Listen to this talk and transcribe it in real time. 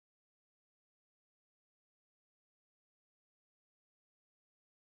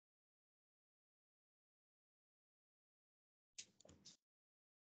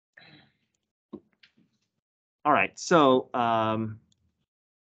All right, so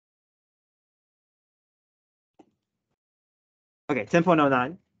okay,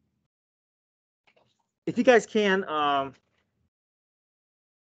 10.09. If you guys can, I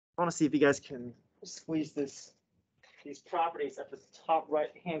want to see if you guys can squeeze these properties at the top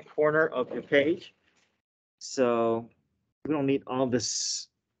right-hand corner of your page. So we don't need all this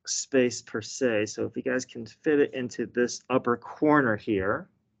space per se. So if you guys can fit it into this upper corner here,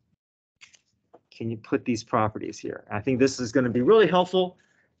 can you put these properties here? I think this is going to be really helpful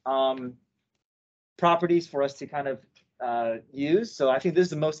properties for us to kind of use. So I think this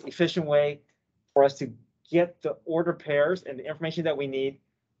is the most efficient way for us to get the order pairs and the information that we need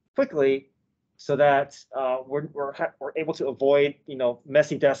quickly, so that we're able to avoid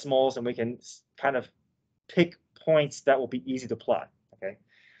messy decimals, and we can kind of pick points that will be easy to plot. Okay,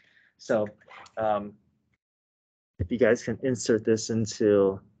 so if you guys can insert this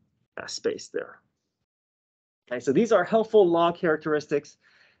into a space there. Okay, so these are helpful log characteristics.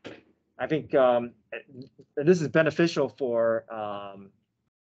 I think this is beneficial for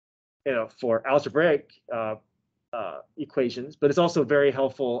for algebraic equations, but it's also very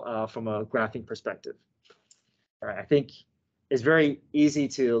helpful from a graphing perspective. All right, I think it's very easy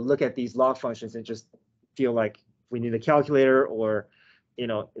to look at these log functions and just feel like we need a calculator, or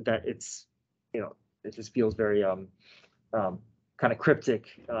that it's it just feels very kind of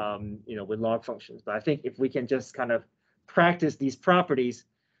cryptic with log functions. But I think if we can just kind of practice these properties,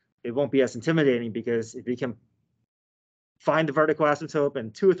 it won't be as intimidating, because if you can find the vertical asymptote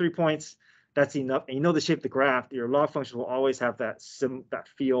and 2 or 3 points, that's enough. And you know the shape of the graph, your log function will always have that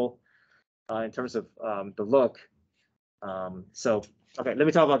feel in terms of the look. So okay, let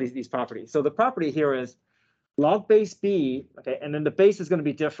me talk about these properties. So the property here is log base b, okay, and then the base is going to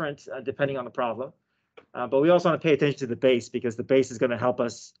be different depending on the problem. But we also want to pay attention to the base, because the base is going to help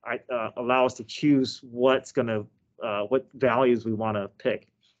us allow us to choose what values we want to pick.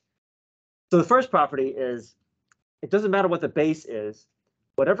 So the first property is, it doesn't matter what the base is,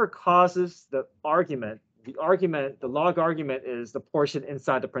 whatever causes the log argument is the portion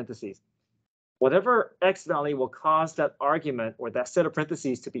inside the parentheses. Whatever x value will cause that argument or that set of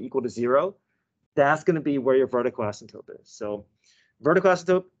parentheses to be equal to 0, that's going to be where your vertical asymptote is. So vertical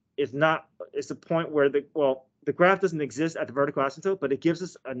asymptote is the point where the graph doesn't exist at the vertical asymptote, but it gives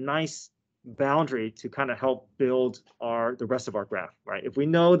us a nice boundary to kind of help build the rest of our graph, right? If we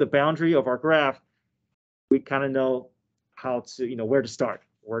know the boundary of our graph, we kind of know how to, where to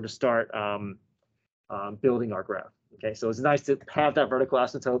start building our graph. Okay, so it's nice to have that vertical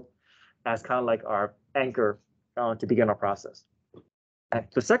asymptote as kind of like our anchor to begin our process. And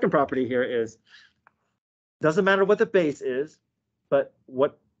the second property here is, doesn't matter what the base is, but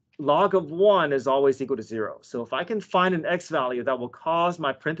what log of 1 is always equal to 0. So if I can find an x value that will cause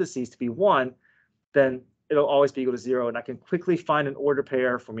my parentheses to be 1, then it'll always be equal to 0, and I can quickly find an order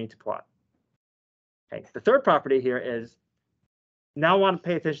pair for me to plot. Okay, the third property here is, now I want to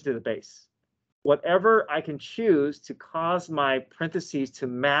pay attention to the base. Whatever I can choose to cause my parentheses to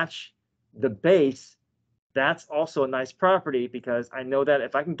match the base, that's also a nice property, because I know that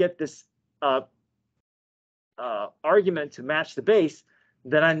if I can get this argument to match the base,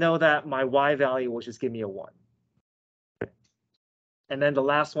 then I know that my y value will just give me a 1. And then the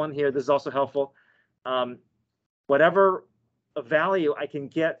last one here, this is also helpful. Whatever value I can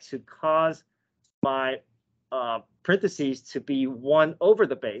get to cause my parentheses to be 1 over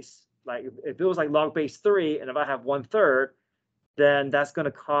the base, like if it was like log base 3, and if I have 1/3, then that's going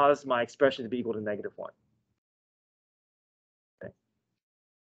to cause my expression to be equal to -1.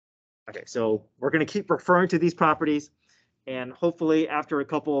 Okay, so we're going to keep referring to these properties, and hopefully after a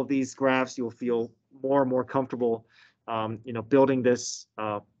couple of these graphs, you'll feel more and more comfortable, building this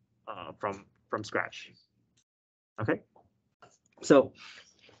from scratch. Okay, so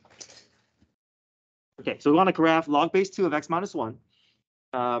we want to graph log base 2 of x minus 1.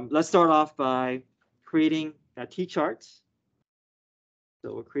 Let's start off by creating a t-chart.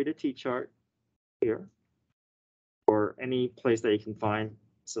 So we'll create a t-chart here, or any place that you can find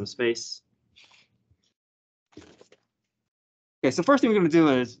some space. Okay, so first thing we're going to do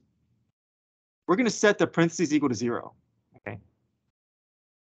is we're going to set the parentheses equal to 0. Okay.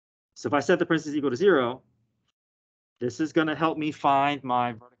 So if I set the parentheses equal to 0, this is going to help me find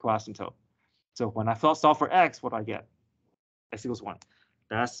my vertical asymptote. So when I solve for x, what do I get? X equals 1.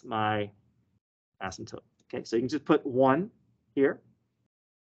 That's my asymptote. Okay, so you can just put 1 here.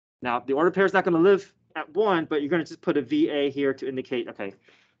 Now the order pair is not going to live at 1, but you're going to just put a VA here to indicate, okay,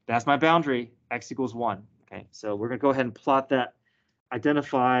 that's my boundary, x equals 1. Okay, so we're going to go ahead and plot that,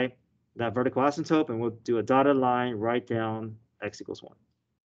 identify that vertical asymptote, and we'll do a dotted line right down x equals 1.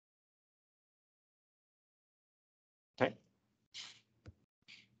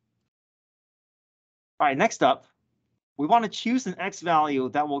 All right, next up, we want to choose an x value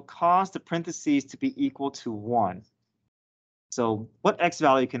that will cause the parentheses to be equal to 1. So what x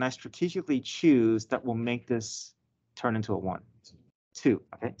value can I strategically choose that will make this turn into a 1? 2,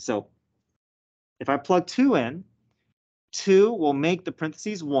 okay? So if I plug 2 in, 2 will make the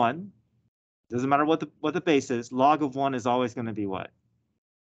parentheses 1. Doesn't matter what the base is. Log of 1 is always going to be what?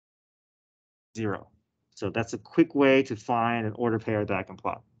 0. So that's a quick way to find an order pair that I can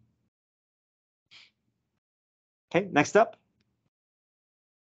plot. Okay, next up.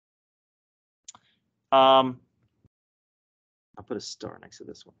 I'll put a star next to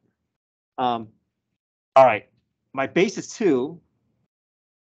this one. All right, my base is 2.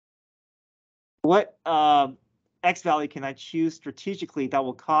 What x value can I choose strategically that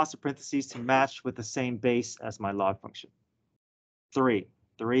will cause the parentheses to match with the same base as my log function? 3.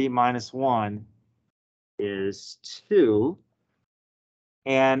 3 minus 1 is 2.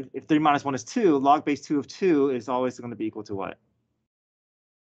 And if 3 minus 1 is 2, log base 2 of 2 is always going to be equal to what?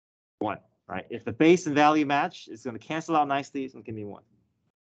 1, right? If the base and value match, it's going to cancel out nicely. It's going to give me 1.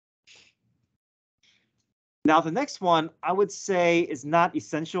 Now, the next one, I would say, is not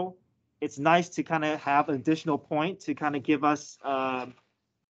essential. It's nice to kind of have an additional point to kind of give us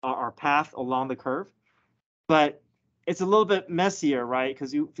our path along the curve. But it's a little bit messier, right?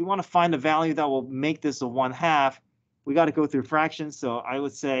 Because if you want to find a value that will make this a 1/2, we got to go through fractions. So I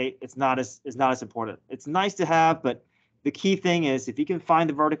would say it's not as important. It's nice to have, but the key thing is if you can find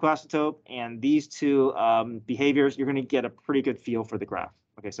the vertical asymptote and these two behaviors, you're going to get a pretty good feel for the graph.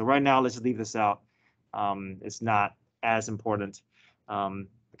 Okay, so right now let's just leave this out. It's not as important.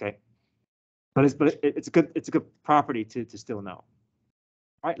 Okay, but it's a good property to still know.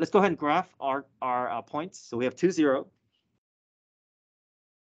 All right, let's go ahead and graph our points. So we have 2, 0.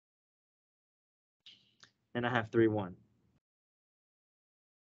 And I have 3, 1.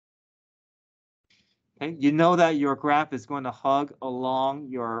 Okay, you know that your graph is going to hug along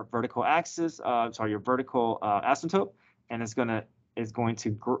your vertical axis, your vertical asymptote, and it's kind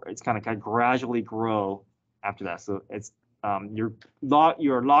of gradually grow after that. So it's your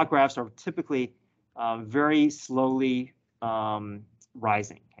log graphs are typically very slowly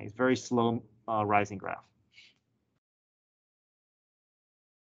rising. Okay? It's very slow rising graph.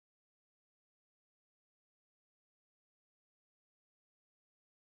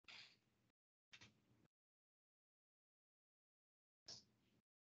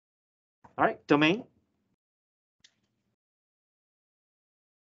 All right, domain.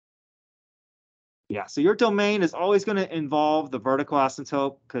 Yeah, so your domain is always going to involve the vertical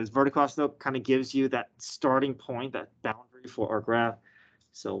asymptote because vertical asymptote kind of gives you that starting point, that boundary for our graph.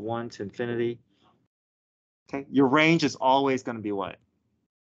 So 1 to infinity. Okay, your range is always going to be what?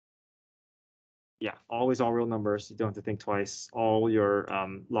 Yeah, always all real numbers. You don't have to think twice. All your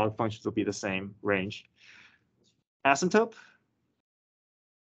log functions will be the same range. Asymptote.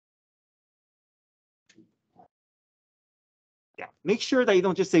 Yeah, make sure that you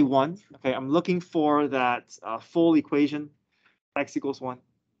don't just say 1. Okay, I'm looking for that full equation, x equals 1.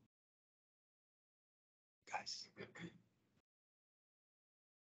 Guys. Okay.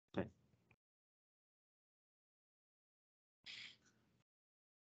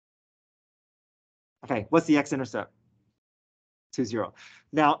 Okay, what's the x-intercept? 2, 0.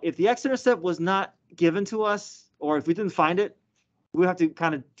 Now, if the x-intercept was not given to us, or if we didn't find it, we have to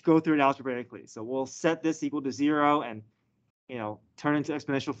kind of go through it algebraically. So we'll set this equal to 0 and turn into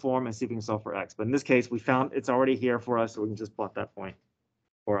exponential form and see if we can solve for x. But in this case, we found it's already here for us, so we can just plot that point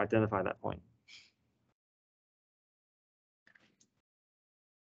or identify that point.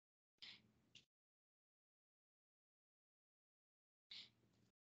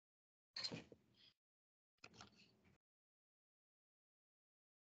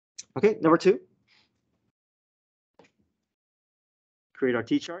 Okay, number 2. Create our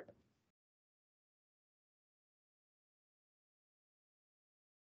t-chart.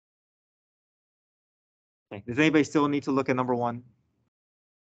 Okay, does anybody still need to look at number 1?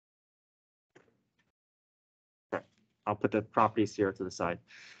 Okay, I'll put the properties here to the side.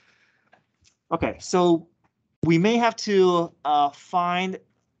 Okay, so we may have to find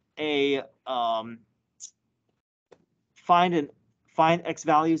x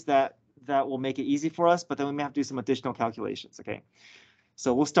values that will make it easy for us, but then we may have to do some additional calculations. Okay,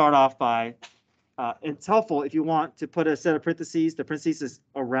 so we'll start off by it's helpful if you want to put a set of parentheses. The parentheses is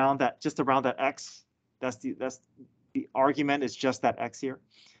around that, just around that x. That's the argument is just that x here.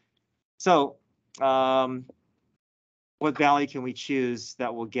 So what value can we choose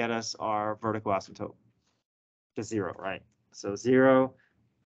that will get us our vertical asymptote? To 0, right? So 0,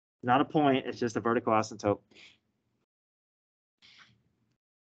 not a point, it's just a vertical asymptote.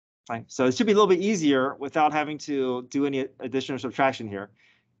 Fine. So it should be a little bit easier without having to do any additional subtraction here.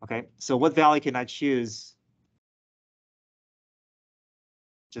 Okay, so what value can I choose?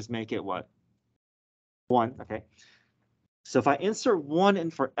 Just make it what? 1, okay. So if I insert 1 in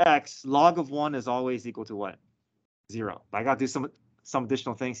for x, log of 1 is always equal to what? 0. But I got to do some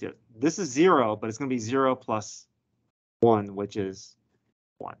additional things here. This is 0, but it's going to be 0 plus 1, which is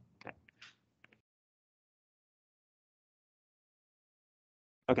 1. Okay.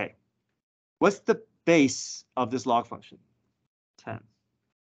 Okay. What's the base of this log function? 10.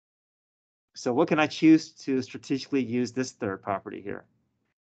 So what can I choose to strategically use this third property here?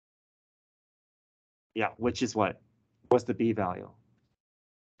 Yeah, which is what? What's the b value?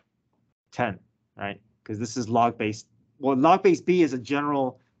 10, right? Because this is log base. Well, log base b is a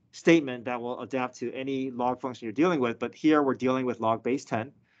general statement that will adapt to any log function you're dealing with, but here we're dealing with log base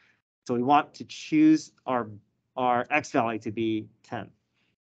 10. So we want to choose our x value to be 10.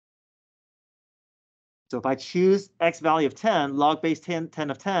 So if I choose x value of 10, log base 10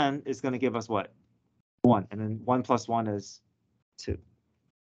 of 10 is going to give us what? 1, and then 1 plus 1 is 2.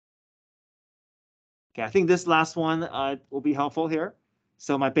 Okay, I think this last one will be helpful here.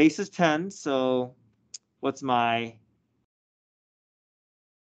 So my base is 10, so what's my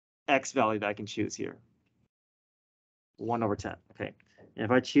x value that I can choose here? 1 over 10, okay. And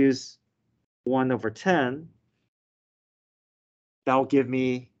if I choose 1 over 10, that will give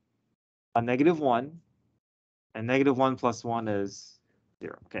me a -1, and -1 plus 1 is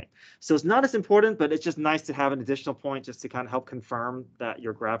 0, okay. So it's not as important, but it's just nice to have an additional point just to kind of help confirm that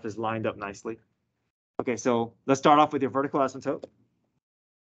your graph is lined up nicely. Okay, so let's start off with your vertical asymptote.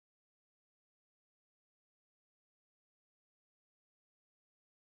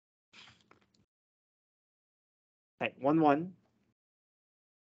 Okay, 1, 1.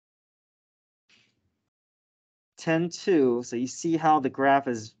 10, 2. So you see how the graph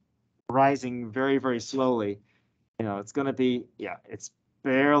is rising very, very slowly. You know, it's going to be, yeah, it's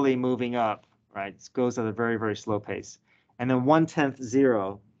barely moving up, right? It goes at a very, very slow pace. And then 1/10,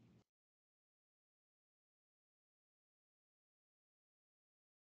 0.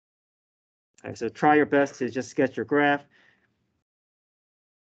 Okay, so try your best to just sketch your graph.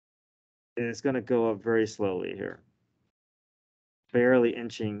 It's going to go up very slowly here, barely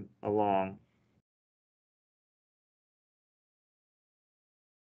inching along.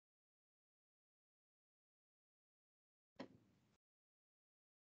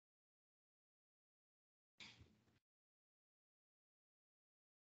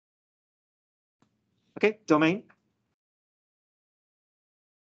 Okay, domain.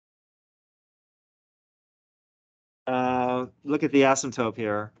 Look at the asymptote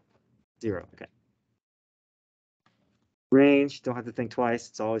here, 0. Okay. Range, don't have to think twice.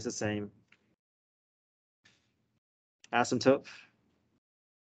 It's always the same. Asymptote.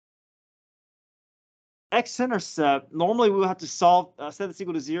 X-intercept, normally we would have to solve, set this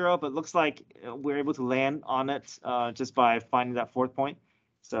equal to 0, but looks like we're able to land on it just by finding that fourth point.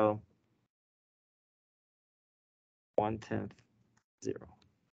 So 1/10, 0.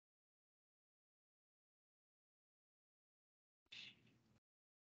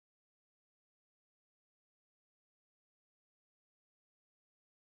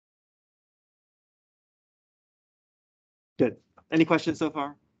 Good. Any questions so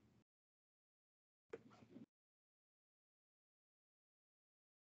far?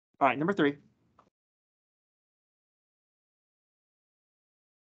 All right, number 3. Do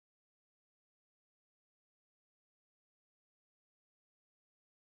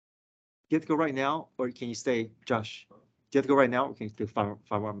you have to go right now, or can you stay, Josh? Do you have to go right now, or can you do five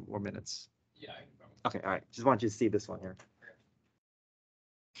more minutes? Yeah, I can go. Okay, all right. Just want you to see this one here.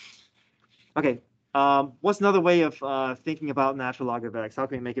 Okay. What's another way of thinking about natural log of x? How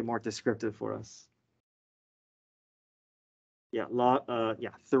can we make it more descriptive for us? Yeah,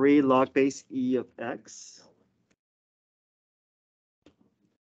 3 log base e of x.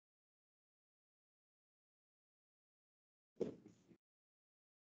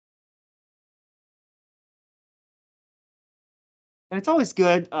 And it's always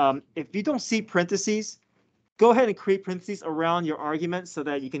good, if you don't see parentheses, go ahead and create parentheses around your argument so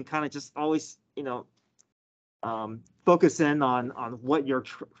that you can kind of just always, you know, focus in on what you're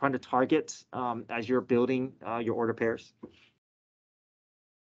trying to target as you're building your order pairs.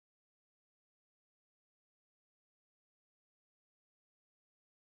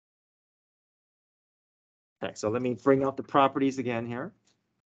 Okay, so let me bring out the properties again here.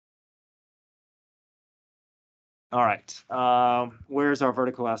 All right, where's our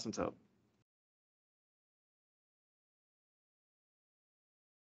vertical asymptote?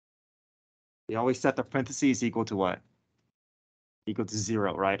 We always set the parentheses equal to what? equal to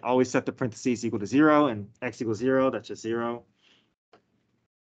 0, right? Always set the parentheses equal to 0 and x equals 0, that's just 0.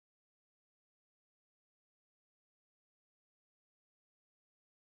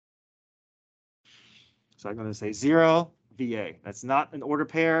 So I'm going to say 0 VA. That's not an order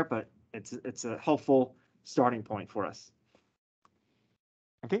pair, but it's a helpful starting point for us.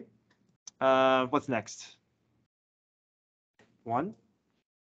 Okay. What's next? 1.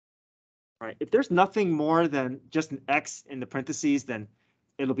 Right. If there's nothing more than just an X in the parentheses, then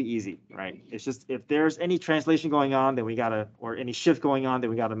it'll be easy, right? It's just if there's any translation going on, then we gotta, or any shift going on, then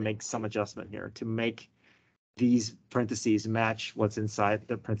we gotta make some adjustment here to make these parentheses match what's inside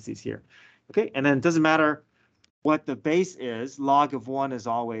the parentheses here. Okay, and then it doesn't matter what the base is, log of 1 is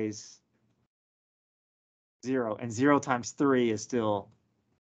always 0, and 0 times 3 is still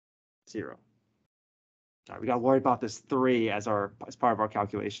 0. All right, we got to worry about this 3 as part of our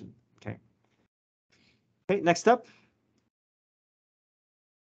calculation. Okay. Okay, next up.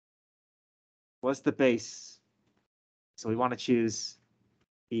 What's the base? So we want to choose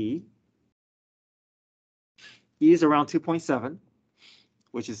E. E is around 2.7,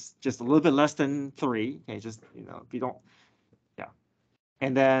 which is just a little bit less than 3. Okay, just, you know, if you don't, yeah.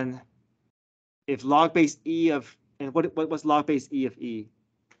 And then if log base E of, and what was log base E of E?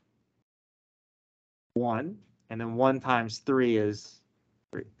 1, and then 1 times 3 is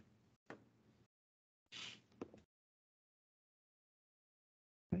 3.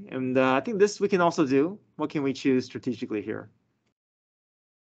 And I think this we can also do. What can we choose strategically here?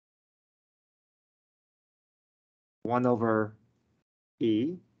 1 over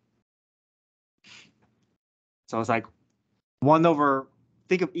E. So it's like 1 over,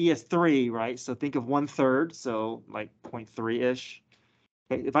 think of E as 3, right? So think of 1/3, so like 0.3-ish.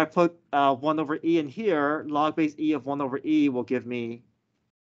 Okay, if I put 1 over E in here, log base E of 1 over E will give me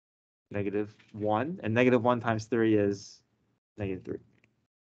 -1, and -1 times 3 is -3.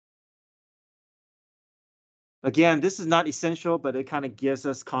 Again, this is not essential, but it kind of gives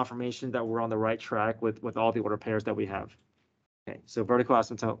us confirmation that we're on the right track with all the order pairs that we have. Okay, so vertical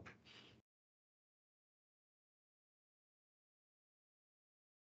asymptote.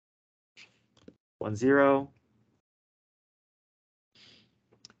 1, 0.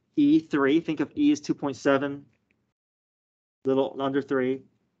 E3, think of E as 2.7, little under 3.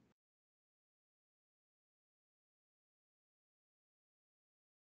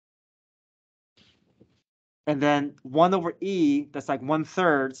 And then 1 over E, that's like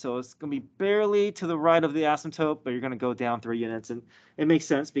 1/3, so it's going to be barely to the right of the asymptote, but you're going to go down 3 units. And it makes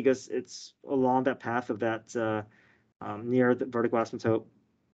sense because it's along that path of that near the vertical asymptote.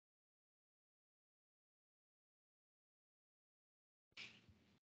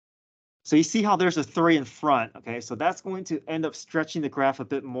 So you see how there's a 3 in front, okay? So that's going to end up stretching the graph a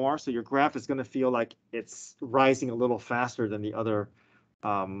bit more. So your graph is going to feel like it's rising a little faster than the other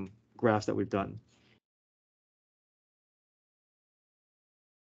graphs that we've done.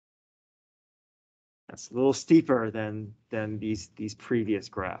 That's a little steeper than these previous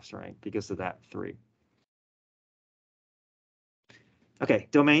graphs, right? Because of that 3. Okay,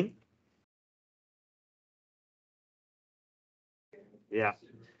 domain. Yeah.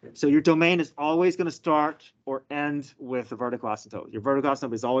 So your domain is always going to start or end with a vertical asymptote. Your vertical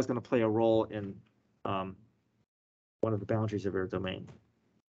asymptote is always going to play a role in one of the boundaries of your domain.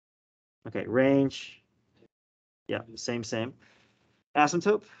 Okay, range. Yeah, same.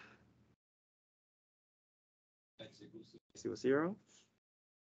 Asymptote. X equals 0.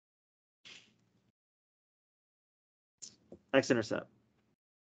 X-intercept.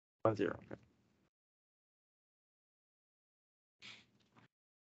 1, 0. Okay.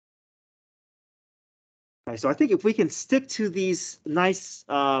 Okay, so I think if we can stick to these nice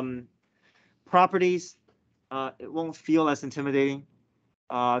properties, it won't feel as intimidating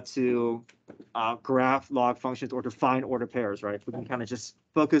to graph log functions or define order pairs, right? If we can kind of just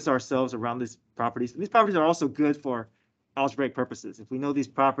focus ourselves around these properties. And these properties are also good for algebraic purposes. If we know these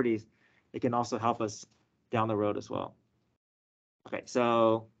properties, it can also help us down the road as well. Okay,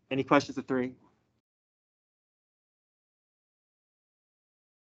 so any questions at 3?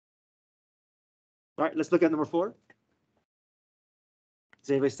 All right, let's look at number 4. Does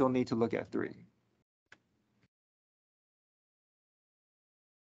anybody still need to look at 3?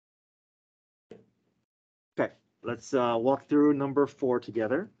 Okay, let's walk through number 4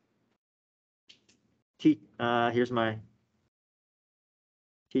 together. Here's my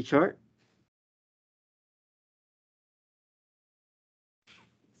T-chart.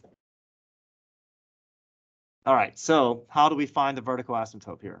 All right, so how do we find the vertical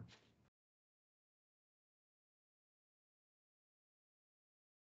asymptote here?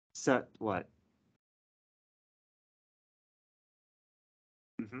 Set what?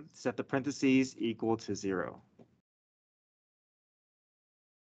 Set the parentheses equal to 0.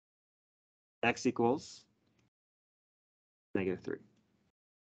 X equals -3.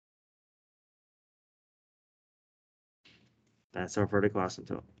 That's our vertical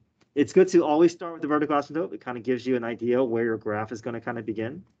asymptote. It's good to always start with the vertical asymptote. It kind of gives you an idea where your graph is going to kind of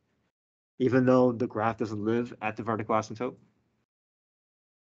begin, even though the graph doesn't live at the vertical asymptote.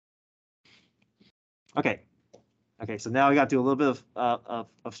 Okay. Okay, so now we got to do a little bit of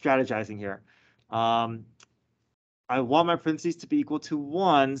strategizing here. I want my parentheses to be equal to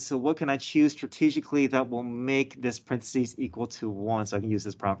 1, so what can I choose strategically that will make this parentheses equal to 1 so I can use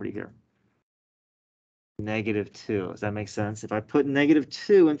this property here? -2. Does that make sense? If I put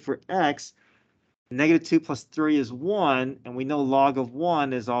 -2 in for x, -2 plus 3 is 1, and we know log of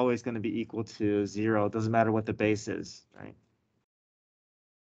 1 is always going to be equal to 0. It doesn't matter what the base is, right?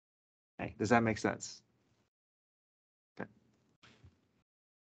 Okay, does that make sense? Okay.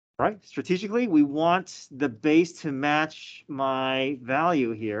 All right, strategically, we want the base to match my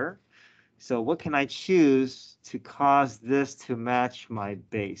value here. So what can I choose to cause this to match my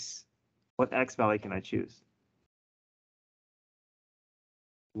base? What x value can I choose?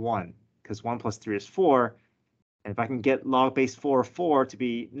 1, because 1 plus 3 is 4. And if I can get log base 4 or 4 to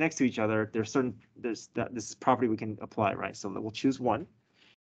be next to each other, there's this property we can apply, right? So we'll choose 1.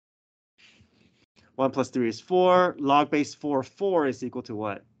 1 plus 3 is 4. Log base 4 is equal to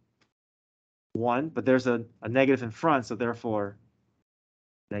what? 1, but there's a negative in front, so therefore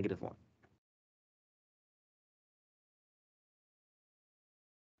 -1.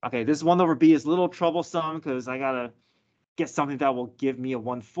 Okay, this 1 over b is a little troublesome because I gotta get something that will give me a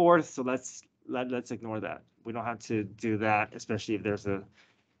 1/4. So let's ignore that. We don't have to do that, especially if there's a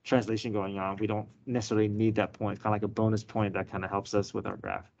translation going on. We don't necessarily need that point. Kind of like a bonus point that kind of helps us with our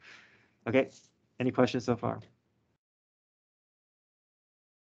graph. Okay, any questions so far?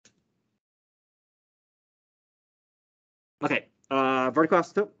 Okay, vertical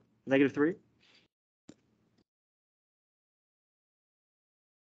asymptote, -3.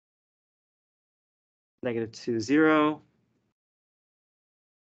 -2, 0.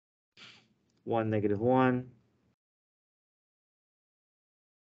 1, -1.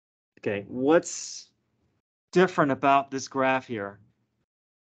 Okay, what's different about this graph here?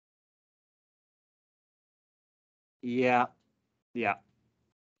 Yeah.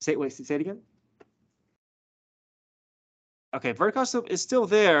 Say it again. Okay, vertical asymptote is still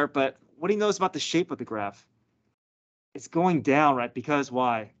there, but what do you notice about the shape of the graph? It's going down, right? Because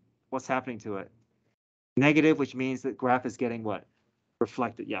why? What's happening to it? Negative, which means the graph is getting what?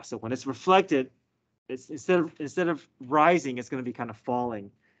 Reflected. Yeah, so when it's reflected, it's instead of rising, it's going to be kind of falling.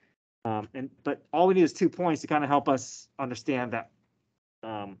 But all we need is 2 points to kind of help us understand that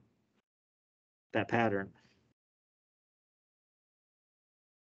that pattern.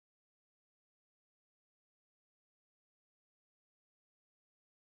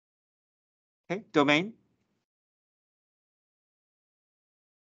 Okay, domain.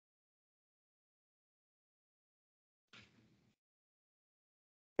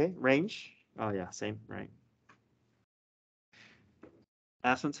 Okay, range. Oh yeah, same, right.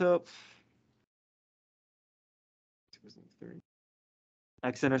 Asymptote.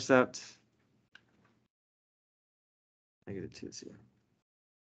 X-intercept. -2 is here.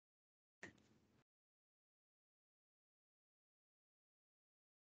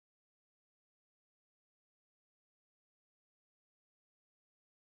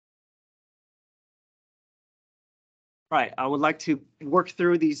 Right, I would like to work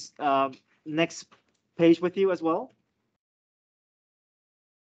through these next page with you as well.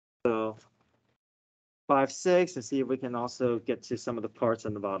 So 5, 6, and see if we can also get to some of the parts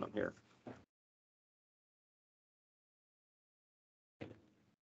on the bottom here.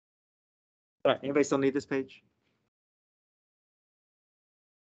 All right, anybody still need this page?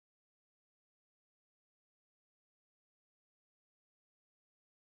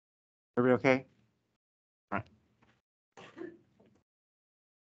 Everybody okay? All right.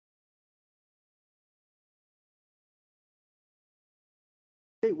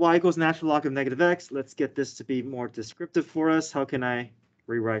 Okay, y equals natural log of -x. Let's get this to be more descriptive for us. How can I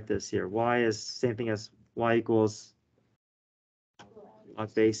rewrite this here? Y is same thing as y equals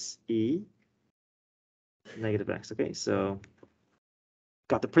log base e -x. Okay, so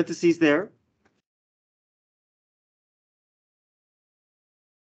got the parentheses there.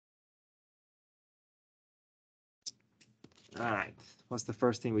 All right, what's the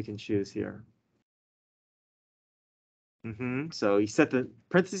first thing we can choose here? So you set the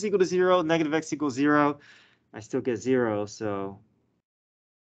parentheses equal to 0, -x equals 0. I still get 0, so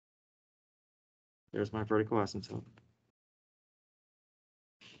there's my vertical asymptote.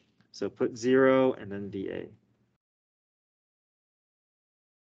 So put 0 and then VA.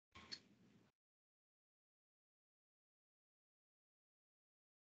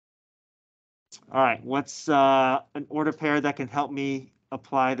 All right, what's an order pair that can help me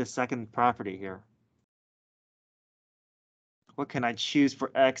apply the second property here? What can I choose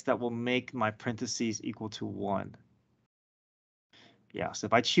for X that will make my parentheses equal to 1? Yeah, so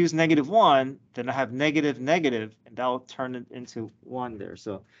if I choose -1, then I have negative, negative, and that'll turn it into 1 there.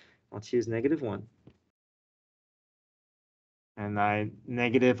 So I'll choose -1. And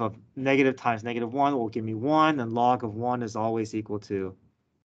negative times -1 will give me 1, and log of 1 is always equal to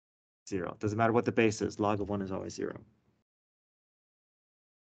 0. Doesn't matter what the base is, log of 1 is always 0.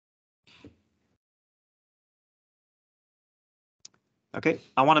 Okay,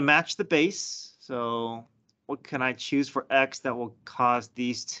 I want to match the base. So what can I choose for X that will cause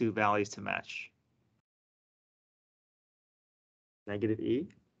these two values to match? -e.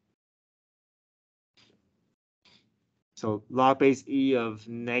 So log base E of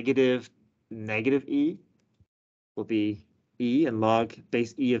negative E will be E, and log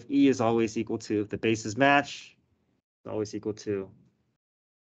base E of E is always equal to, if the bases match, it's always equal to.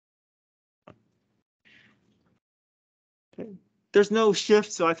 Okay. There's no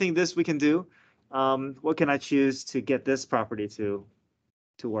shift, so I think this we can do. What can I choose to get this property to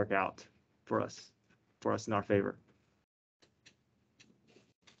work out for us in our favor?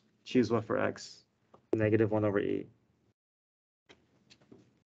 Choose one for X, -1 over E.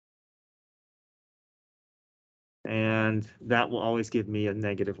 And that will always give me a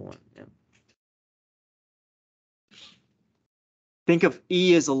 -1. Yeah. Think of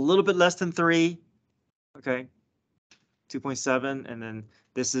E as a little bit less than 3. Okay. 2.7, and then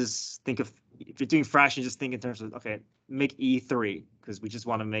this is, think of, if you're doing fraction, just think in terms of, okay, make E 3, because we just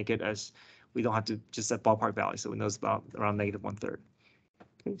want to make it as, we don't have to just set ballpark value, so we know it's about around -1/3.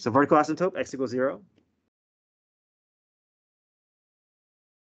 Okay, so vertical asymptote, X equals 0.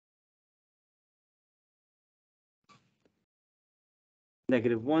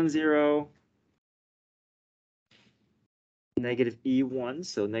 -1, 0. Negative E1,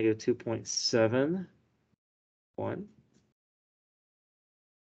 so -2.7, 1.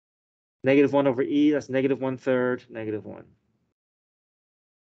 -1 over E, that's -1/3, -1.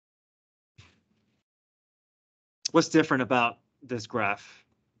 What's different about this graph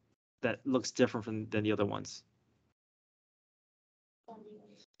that looks different than the other ones?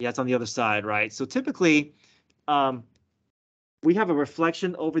 Yeah, it's on the other side, right? So typically, we have a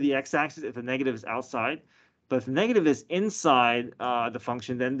reflection over the x-axis if the negative is outside, but if the negative is inside the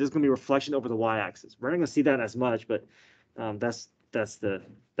function, then there's going to be reflection over the y-axis. We're not going to see that as much, but that's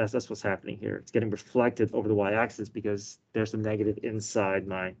what's happening here. It's getting reflected over the y-axis because there's a negative inside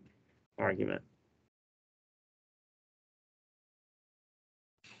my argument.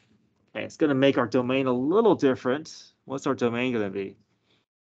 Okay, it's going to make our domain a little different. What's our domain going to be?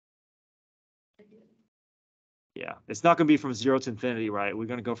 Yeah, it's not going to be from 0 to infinity, right? We're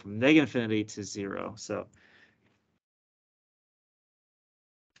going to go from -infinity to 0. So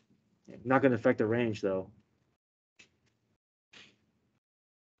not going to affect the range, though.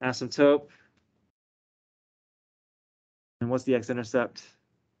 Asymptote. And what's the x-intercept?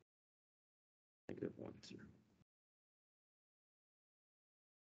 -1, 0.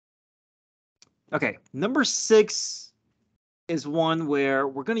 Okay, number 6 is one where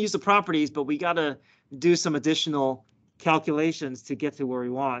we're going to use the properties, but we got to do some additional calculations to get to where we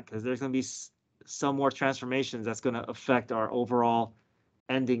want, because there's going to be some more transformations that's going to affect our overall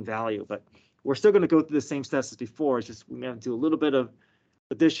ending value. But we're still going to go through the same steps as before. It's just we may have to do a little bit of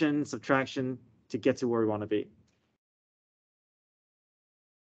addition, subtraction to get to where we want to be.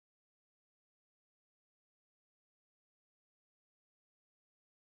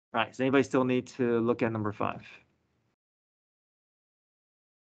 All right, does anybody still need to look at number 5?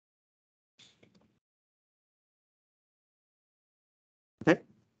 Okay.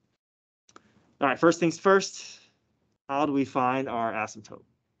 All right, first things first, how do we find our asymptote?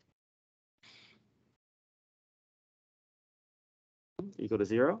 Equal to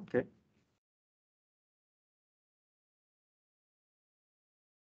 0, okay.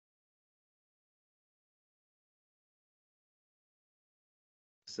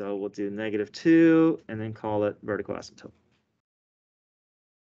 So we'll do -2 and then call it vertical asymptote.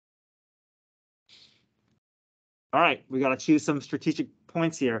 All right, we got to choose some strategic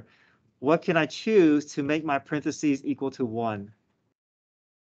points here. What can I choose to make my parentheses equal to 1?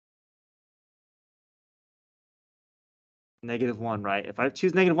 -1, right? If I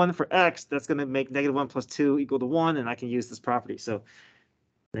choose -1 for X, that's going to make -1 plus 2 equal to 1, and I can use this property. So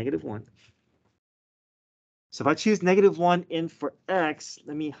 -1. So if I choose -1 in for x,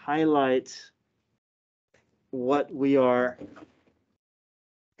 let me highlight what we are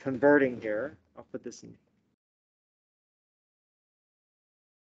converting here. I'll put this in.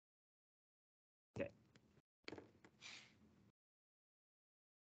 Okay.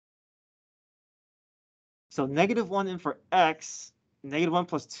 So -1 in for x, -1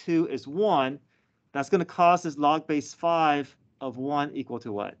 plus 2 is 1. That's going to cause this log base 5 of 1 equal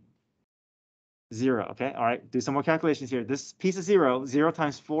to what? 0. Okay. All right. Do some more calculations here. This piece is 0. 0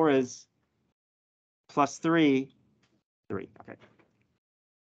 times 4 is plus 3. 3. Okay.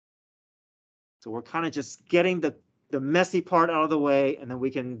 So we're kind of just getting the messy part out of the way, and then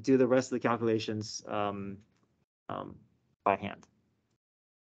we can do the rest of the calculations by hand.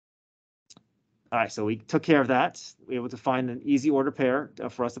 All right, so we took care of that. We were able to find an easy order pair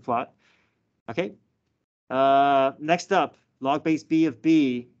for us to plot. Okay. Next up, log base b of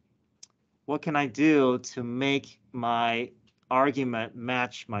b. What can I do to make my argument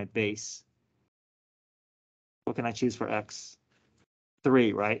match my base? What can I choose for x?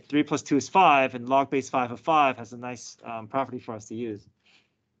 3, right? 3 plus 2 is 5, and log base 5 of 5 has a nice property for us to use.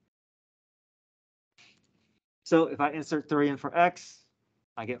 So if I insert 3 in for x,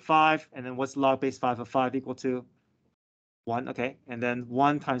 I get 5, and then what's log base 5 of 5 equal to? 1, okay. And then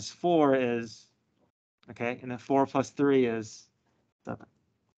 1 times 4 is, okay, and then 4 plus 3 is 7.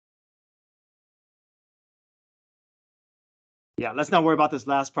 Yeah, let's not worry about this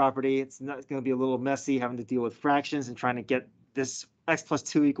last property. It's going to be a little messy having to deal with fractions and trying to get this x plus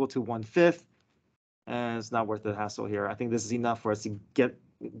 2 equal to 1/5. And it's not worth the hassle here. I think this is enough for us to get,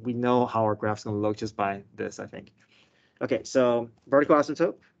 we know how our graph's going to look just by this, I think. Okay, so vertical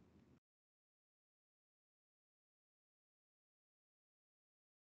asymptote.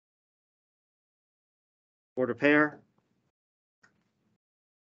 Order pair.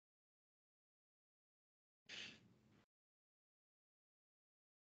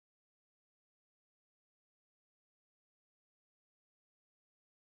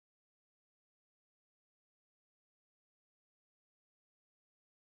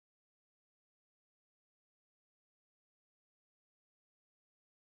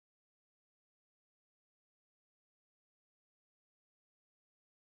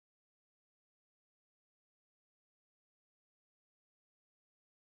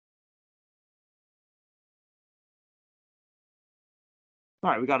 All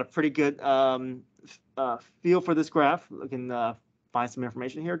right, we got a pretty good feel for this graph. We can find some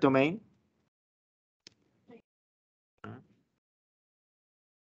information here. Domain.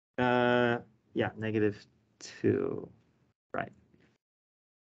 Yeah, -2, right.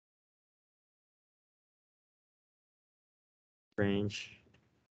 Range.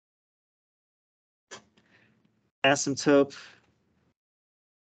 Asymptote.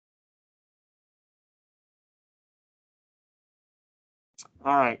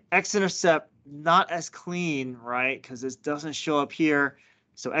 All right, x-intercept, not as clean, right? Because this doesn't show up here.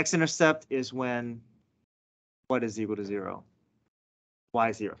 So x-intercept is when what is equal to 0? Y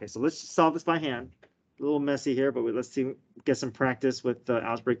is 0. Okay, so let's solve this by hand. A little messy here, but let's see, get some practice with the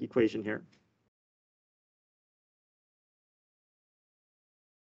algebraic equation here.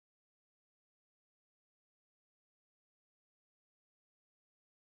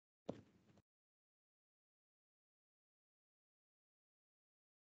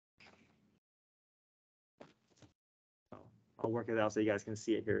 I'll work it out so you guys can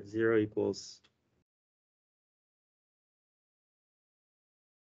see it here. 0 equals.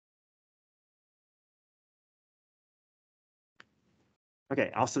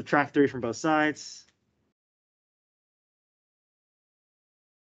 Okay, I'll subtract 3 from both sides.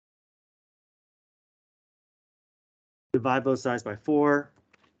 Divide both sides by 4.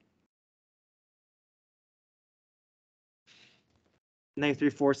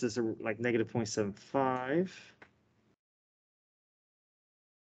 -3/4 is like -0.75.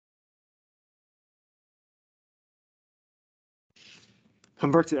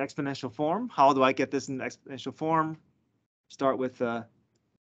 Convert to exponential form. How do I get this in exponential form? Start with the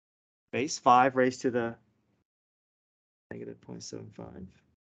base 5 raised to the -0.75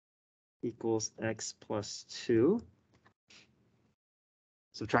 equals x plus 2.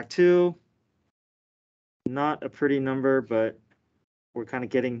 Subtract 2. Not a pretty number, but we're kind of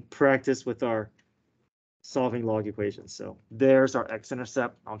getting practice with our solving log equations. So there's our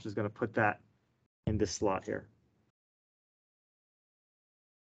x-intercept. I'm just going to put that in this slot here.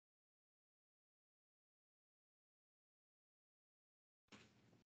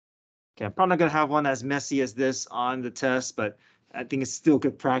 Okay, I'm probably not going to have one as messy as this on the test, but I think it's still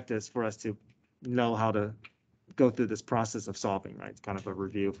good practice for us to know how to go through this process of solving, right? It's kind of a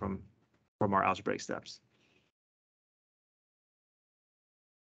review from our algebraic steps.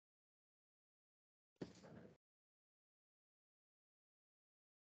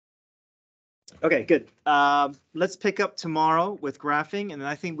 Okay, good. Let's pick up tomorrow with graphing, and then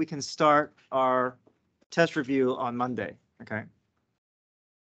I think we can start our test review on Monday. Okay.